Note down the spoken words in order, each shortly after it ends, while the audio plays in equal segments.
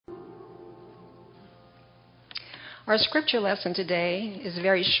Our scripture lesson today is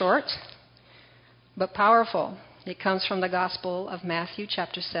very short but powerful. It comes from the Gospel of Matthew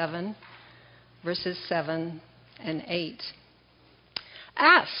chapter 7, verses 7 and 8.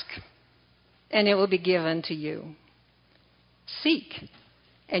 Ask, and it will be given to you. Seek,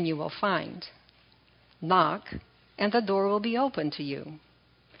 and you will find. Knock, and the door will be open to you.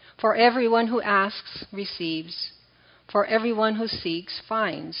 For everyone who asks receives. For everyone who seeks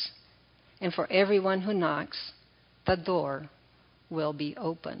finds. And for everyone who knocks, the door will be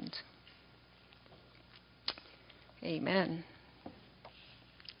opened. Amen.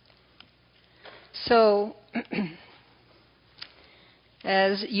 So,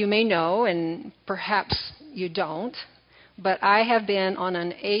 as you may know, and perhaps you don't, but I have been on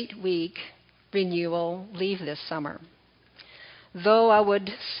an 8-week renewal leave this summer. Though I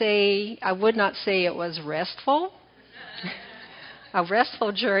would not say it was restful, a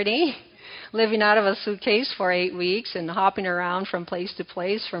restful journey, living out of a suitcase for 8 weeks and hopping around from place to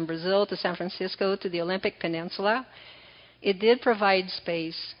place, from Brazil to San Francisco to the Olympic Peninsula, it did provide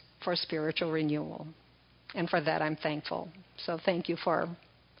space for spiritual renewal. And for that, I'm thankful. So thank you for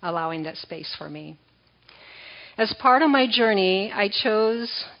allowing that space for me. As part of my journey, I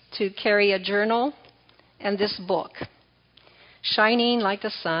chose to carry a journal and this book, Shining Like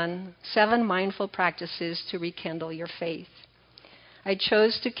the Sun, 7 Mindful Practices to Rekindle Your Faith. I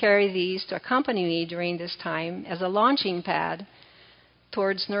chose to carry these to accompany me during this time as a launching pad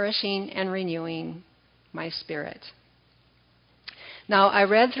towards nourishing and renewing my spirit. Now, I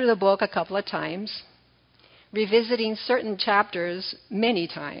read through the book a couple of times, revisiting certain chapters many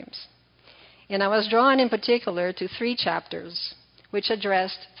times. And I was drawn in particular to 3 chapters, which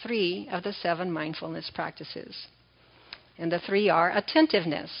addressed 3 of the 7 mindfulness practices. And the 3 are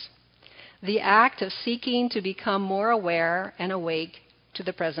attentiveness, the act of seeking to become more aware and awake to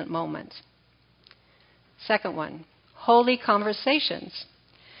the present moment. Second one, holy conversations,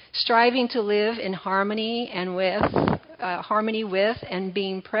 striving to live in harmony with and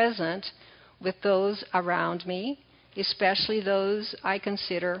being present with those around me, especially those I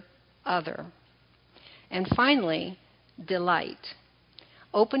consider other. And finally, delight,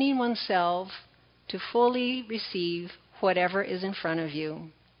 opening oneself to fully receive whatever is in front of you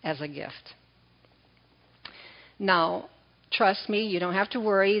as a gift. Now, trust me, you don't have to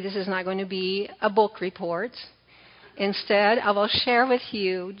worry. This is not going to be a book report. Instead, I will share with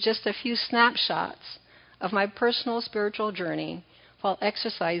you just a few snapshots of my personal spiritual journey while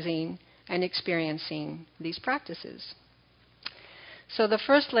exercising and experiencing these practices. So the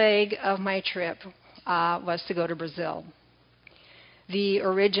first leg of my trip was to go to Brazil. The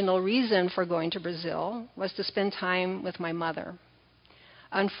original reason for going to Brazil was to spend time with my mother.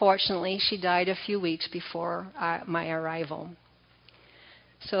 Unfortunately, she died a few weeks before my arrival.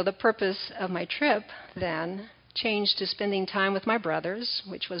 So the purpose of my trip then changed to spending time with my brothers,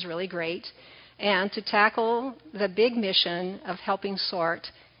 which was really great, and to tackle the big mission of helping sort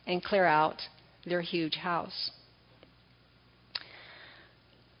and clear out their huge house.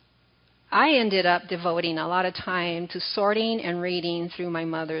 I ended up devoting a lot of time to sorting and reading through my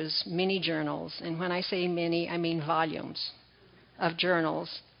mother's many journals. And when I say many, I mean volumes of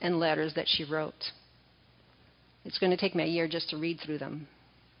journals and letters that she wrote. It's going to take me a year just to read through them.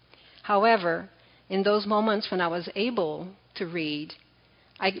 However, in those moments when I was able to read,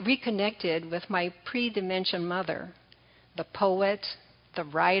 I reconnected with my pre-dementia mother, the poet, the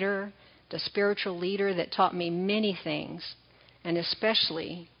writer, the spiritual leader that taught me many things, and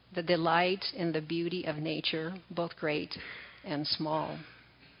especially the delight in the beauty of nature, both great and small.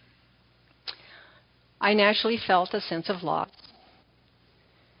 I naturally felt a sense of loss.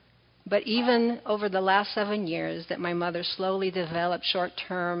 But even over the last 7 years that my mother slowly developed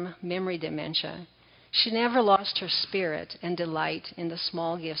short-term memory dementia, she never lost her spirit and delight in the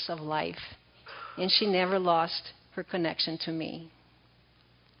small gifts of life, and she never lost her connection to me.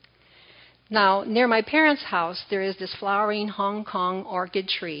 Now, near my parents' house, there is this flowering Hong Kong orchid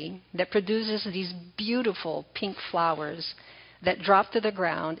tree that produces these beautiful pink flowers that drop to the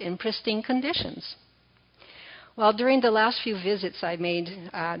ground in pristine conditions. Well, during the last few visits I made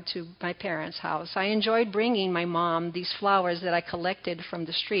to my parents' house, I enjoyed bringing my mom these flowers that I collected from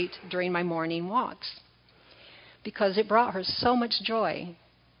the street during my morning walks because it brought her so much joy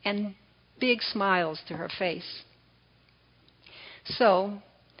and big smiles to her face. So,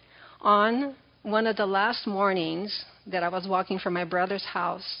 on one of the last mornings that I was walking from my brother's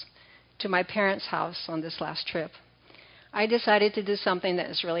house to my parents' house on this last trip, I decided to do something that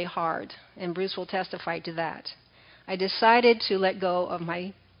is really hard, and Bruce will testify to that. I decided to let go of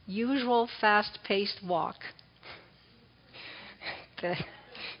my usual fast-paced walk.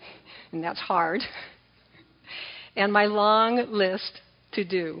 And that's hard. and my long list to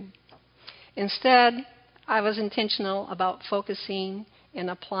do. Instead, I was intentional about focusing and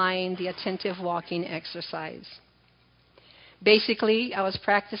applying the attentive walking exercise. Basically, I was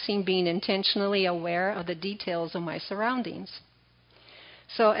practicing being intentionally aware of the details of my surroundings.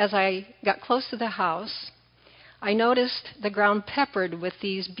 So as I got close to the house, I noticed the ground peppered with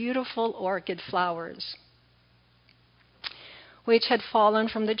these beautiful orchid flowers, which had fallen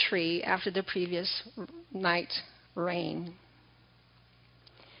from the tree after the previous night rain.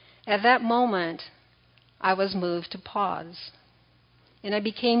 At that moment, I was moved to pause, and I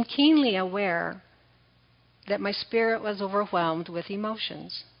became keenly aware that my spirit was overwhelmed with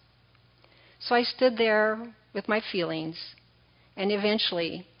emotions. So I stood there with my feelings, and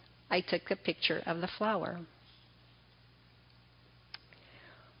eventually I took a picture of the flower.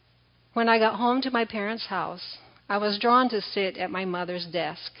 When I got home to my parents' house, I was drawn to sit at my mother's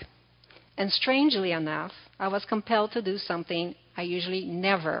desk. And strangely enough, I was compelled to do something I usually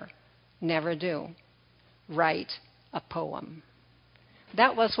never do: write a poem.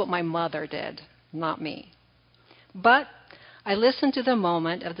 That was what my mother did, not me. But I listened to the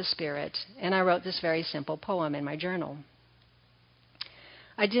moment of the Spirit, and I wrote this very simple poem in my journal.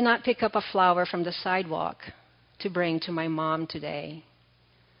 I did not pick up a flower from the sidewalk to bring to my mom today,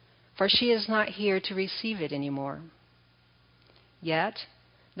 for she is not here to receive it anymore. Yet,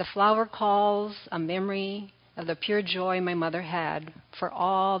 the flower calls a memory of the pure joy my mother had for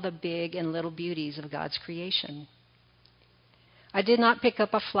all the big and little beauties of God's creation. I did not pick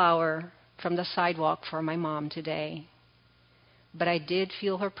up a flower from the sidewalk for my mom today, but I did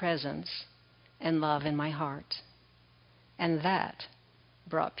feel her presence and love in my heart, and that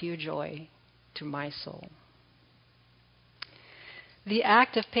brought pure joy to my soul. The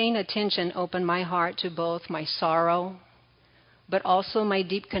act of paying attention opened my heart to both my sorrow, but also my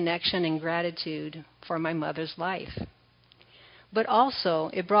deep connection and gratitude for my mother's life. But also,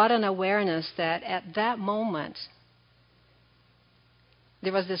 it brought an awareness that at that moment,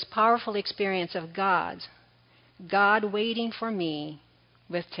 there was this powerful experience of God waiting for me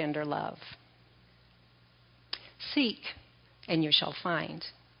with tender love. Seek, and you shall find.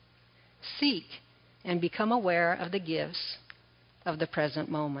 Seek, and become aware of the gifts of the present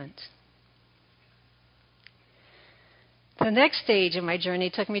moment. The next stage of my journey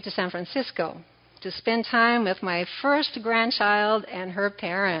took me to San Francisco to spend time with my first grandchild and her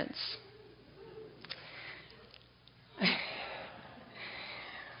parents.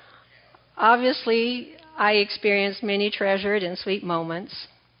 Obviously, I experienced many treasured and sweet moments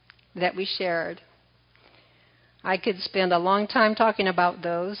that we shared. I could spend a long time talking about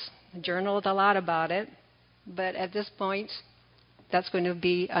those, journaled a lot about it, but at this point, that's going to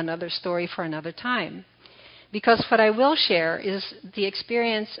be another story for another time. Because what I will share is the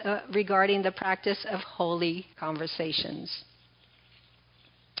experience regarding the practice of holy conversations.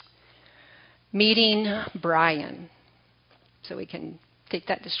 Meeting Brian. So we can take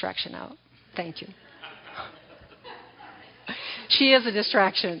that distraction out. Thank you. She is a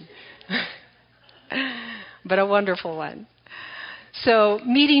distraction, but a wonderful one. So,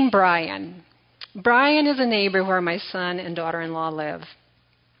 meeting Brian. Brian is a neighbor where my son and daughter-in-law live.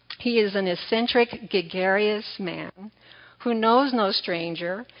 He is an eccentric, gregarious man who knows no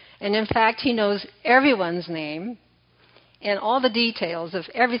stranger, and in fact, he knows everyone's name and all the details of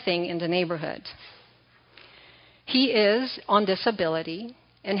everything in the neighborhood. He is on disability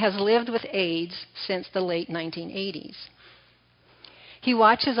and has lived with AIDS since the late 1980s. He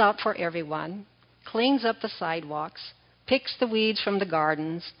watches out for everyone, cleans up the sidewalks, picks the weeds from the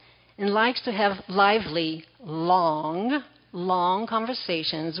gardens, and likes to have lively, long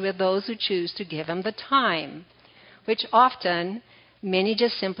conversations with those who choose to give him the time, which often many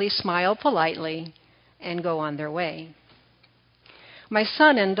just simply smile politely and go on their way. My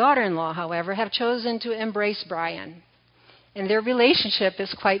son and daughter-in-law, however, have chosen to embrace Brian, and their relationship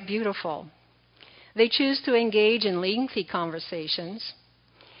is quite beautiful. They choose to engage in lengthy conversations.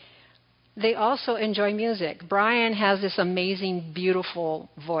 They also enjoy music. Brian has this amazing, beautiful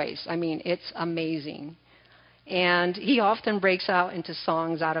voice. I mean, it's amazing. And he often breaks out into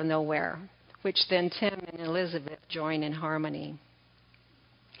songs out of nowhere, which then Tim and Elizabeth join in harmony.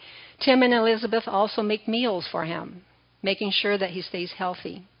 Tim and Elizabeth also make meals for him, making sure that he stays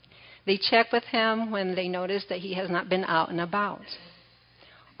healthy. They check with him when they notice that he has not been out and about.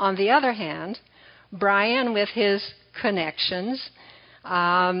 On the other hand, Brian, with his connections,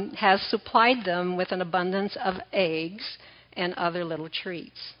 has supplied them with an abundance of eggs and other little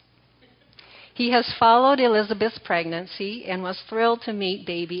treats. He has followed Elizabeth's pregnancy and was thrilled to meet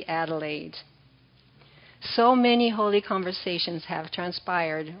baby Adelaide. So many holy conversations have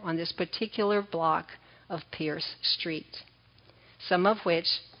transpired on this particular block of Pierce Street, some of which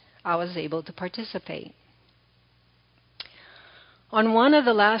I was able to participate. On one of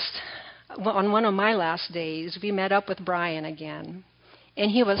my last days, we met up with Brian again,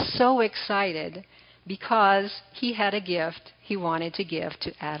 and he was so excited because he had a gift he wanted to give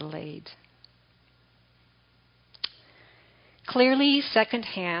to Adelaide. Clearly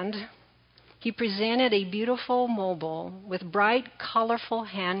secondhand, he presented a beautiful mobile with bright, colorful,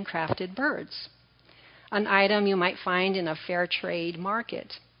 handcrafted birds, an item you might find in a fair trade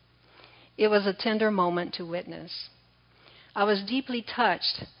market. It was a tender moment to witness. I was deeply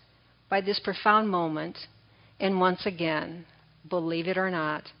touched by this profound moment, and once again, believe it or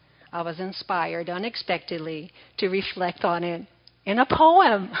not, I was inspired unexpectedly to reflect on it in a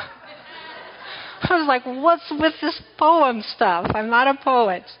poem. I was like, what's with this poem stuff? I'm not a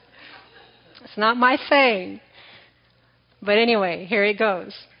poet. It's not my thing. But anyway, here it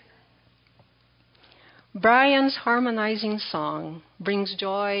goes. Brian's harmonizing song brings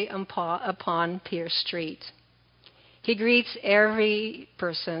joy upon Pierce Street. He greets every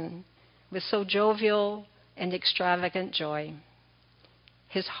person with so jovial and extravagant joy,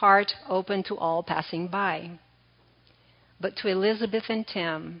 his heart open to all passing by. But to Elizabeth and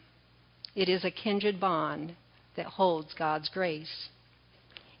Tim, it is a kindred bond that holds God's grace.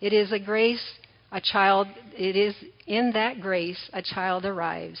 It is in that grace a child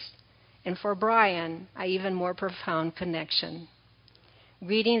arrives, and for Brian, an even more profound connection.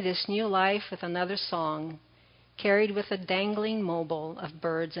 Greeting this new life with another song, carried with a dangling mobile of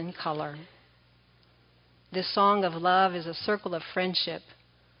birds and color. This song of love is a circle of friendship,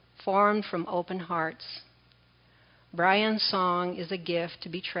 formed from open hearts. Brian's song is a gift to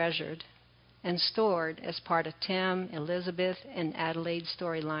be treasured and stored as part of Tim, Elizabeth, and Adelaide's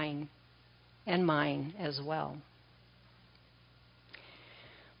storyline, and mine as well.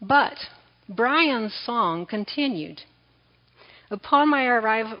 But Brian's song continued. Upon my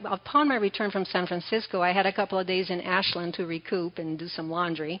return from San Francisco, I had a couple of days in Ashland to recoup and do some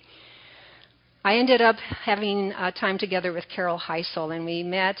laundry. I ended up having time together with Carol Heisel, and we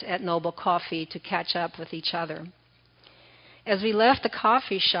met at Noble Coffee to catch up with each other. As we left the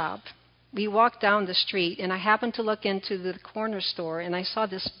coffee shop, we walked down the street, and I happened to look into the corner store, and I saw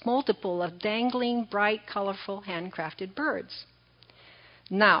this multiple of dangling, bright, colorful, handcrafted birds.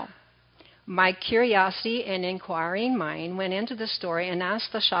 Now, my curiosity and inquiring mind went into the store and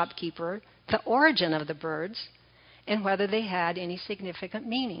asked the shopkeeper the origin of the birds and whether they had any significant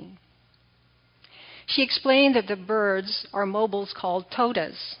meaning. She explained that the birds are mobiles called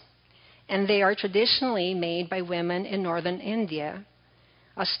todas, and they are traditionally made by women in northern India,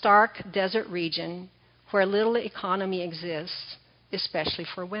 a stark desert region where little economy exists, especially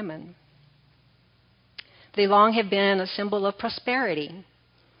for women. They long have been a symbol of prosperity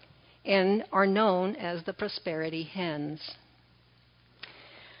and are known as the prosperity hens.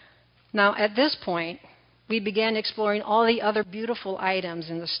 Now, at this point, we began exploring all the other beautiful items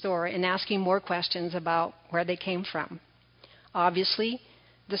in the store and asking more questions about where they came from. Obviously,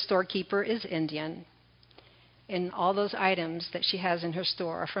 the storekeeper is Indian, and all those items that she has in her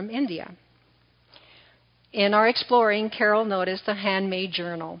store are from India. In our exploring, Carol noticed a handmade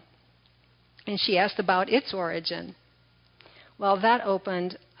journal, and she asked about its origin. Well, that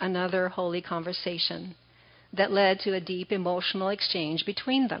opened another holy conversation that led to a deep emotional exchange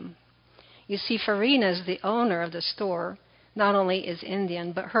between them. You see, Farina's, the owner of the store, not only is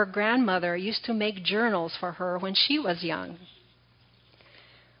Indian, but her grandmother used to make journals for her when she was young.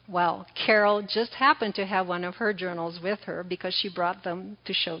 Well, Carol just happened to have one of her journals with her because she brought them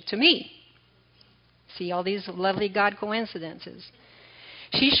to show to me. See all these lovely God coincidences.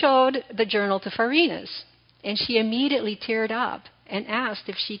 She showed the journal to Farina's, and she immediately teared up and asked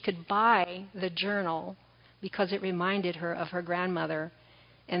if she could buy the journal because it reminded her of her grandmother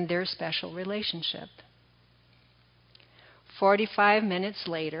and their special relationship. 45 minutes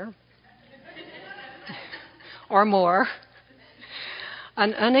later, or more,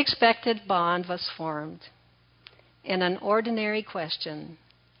 an unexpected bond was formed, and an ordinary question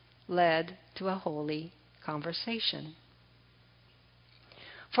led to a holy conversation.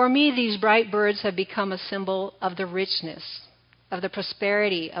 For me, these bright birds have become a symbol of the richness, of the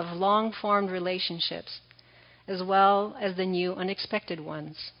prosperity of long-formed relationships, as well as the new unexpected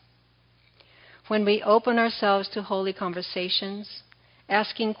ones. When we open ourselves to holy conversations,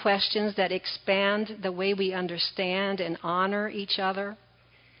 asking questions that expand the way we understand and honor each other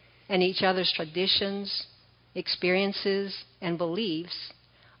and each other's traditions, experiences, and beliefs,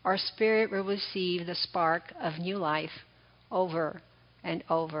 our spirit will receive the spark of new life over and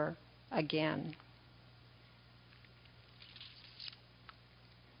over again.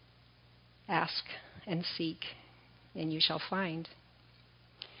 Ask and seek, and you shall find.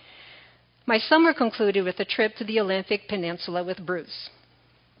 My summer concluded with a trip to the Olympic Peninsula with Bruce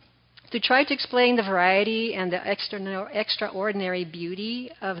to try to explain the variety and the extraordinary beauty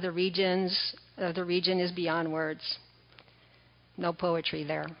of the region is beyond words. No poetry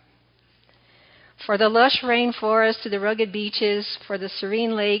there. For the lush rainforest to the rugged beaches, for the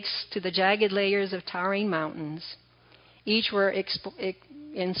serene lakes to the jagged layers of towering mountains, each were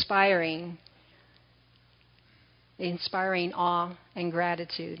inspiring awe and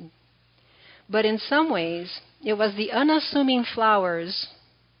gratitude. But in some ways, it was the unassuming flowers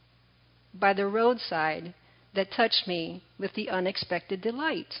by the roadside that touched me with the unexpected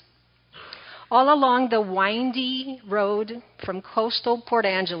delight. All along the windy road from coastal Port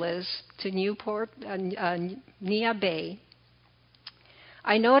Angeles to Newport, Nia Bay,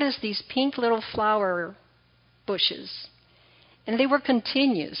 I noticed these pink little flower bushes, and they were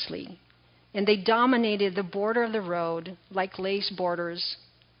continuously, and they dominated the border of the road like lace borders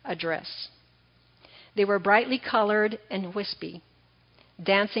a dress. They were brightly colored and wispy,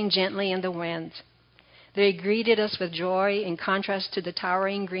 dancing gently in the wind. They greeted us with joy in contrast to the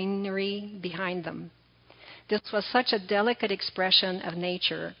towering greenery behind them. This was such a delicate expression of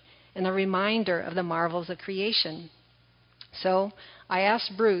nature and a reminder of the marvels of creation. So I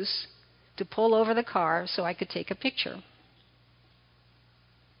asked Bruce to pull over the car so I could take a picture.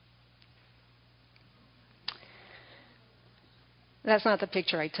 That's not the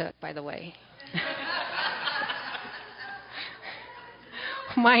picture I took, by the way.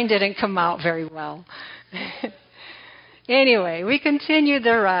 Mine didn't come out very well. Anyway, we continued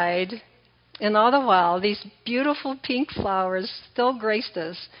the ride, and all the while, these beautiful pink flowers still graced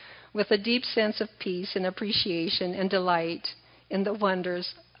us with a deep sense of peace and appreciation and delight in the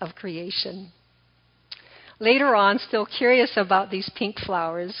wonders of creation. Later on, still curious about these pink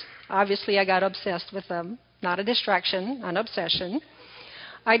flowers, obviously I got obsessed with them, not a distraction, an obsession.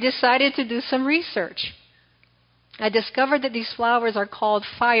 I decided to do some research. I discovered that these flowers are called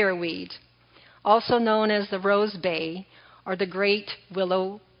fireweed, also known as the rose bay or the great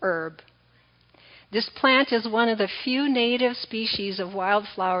willow herb. This plant is one of the few native species of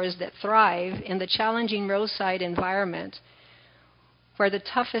wildflowers that thrive in the challenging roadside environment where the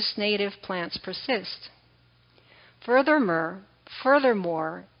toughest native plants persist. Furthermore,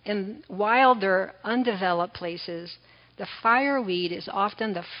 in wilder, undeveloped places, the fireweed is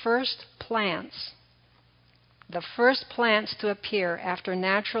often the first plants to appear after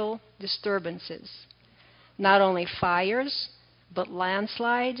natural disturbances. Not only fires, but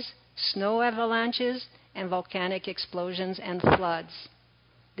landslides, snow avalanches, and volcanic explosions and floods.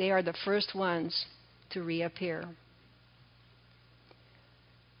 They are the first ones to reappear.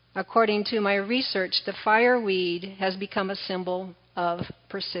 According to my research, the fireweed has become a symbol of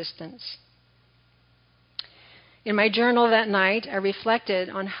persistence. In my journal that night, I reflected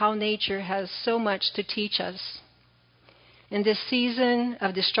on how nature has so much to teach us. In this season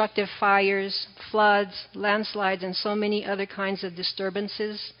of destructive fires, floods, landslides, and so many other kinds of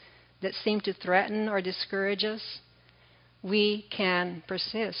disturbances that seem to threaten or discourage us, we can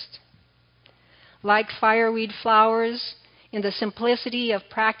persist. Like fireweed flowers, in the simplicity of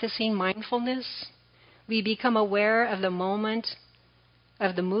practicing mindfulness, we become aware of the movement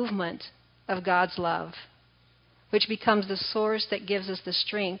of God's love, which becomes the source that gives us the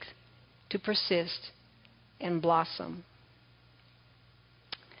strength to persist and blossom.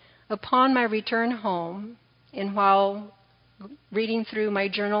 Upon my return home, and while reading through my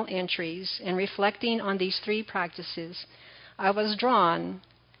journal entries and reflecting on these three practices, I was drawn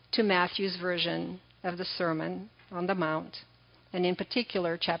to Matthew's version of the Sermon on the Mount, and in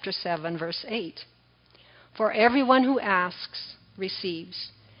particular, chapter 7, verse 8. For everyone who asks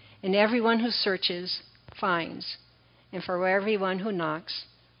receives, and everyone who searches finds, and for everyone who knocks,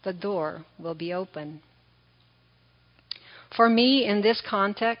 the door will be open. For me, in this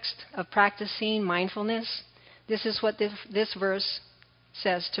context of practicing mindfulness, this is what this verse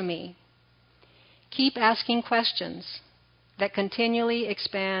says to me. Keep asking questions that continually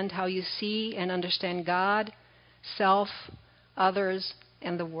expand how you see and understand God, self, others,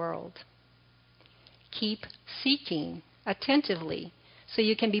 and the world. Keep seeking attentively so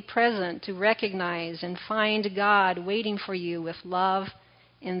you can be present to recognize and find God waiting for you with love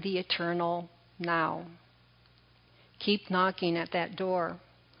in the eternal now. Keep knocking at that door.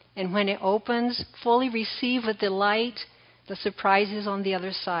 And when it opens, fully receive with delight the surprises on the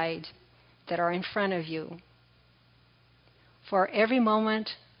other side that are in front of you. For every moment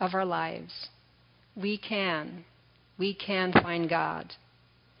of our lives, we can find God.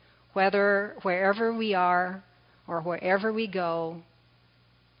 Wherever we are or wherever we go,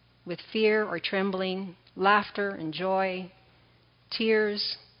 with fear or trembling, laughter and joy,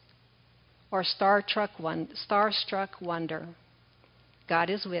 tears or starstruck wonder. God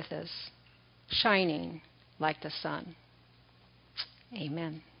is with us, shining like the sun.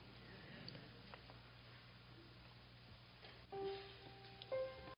 Amen.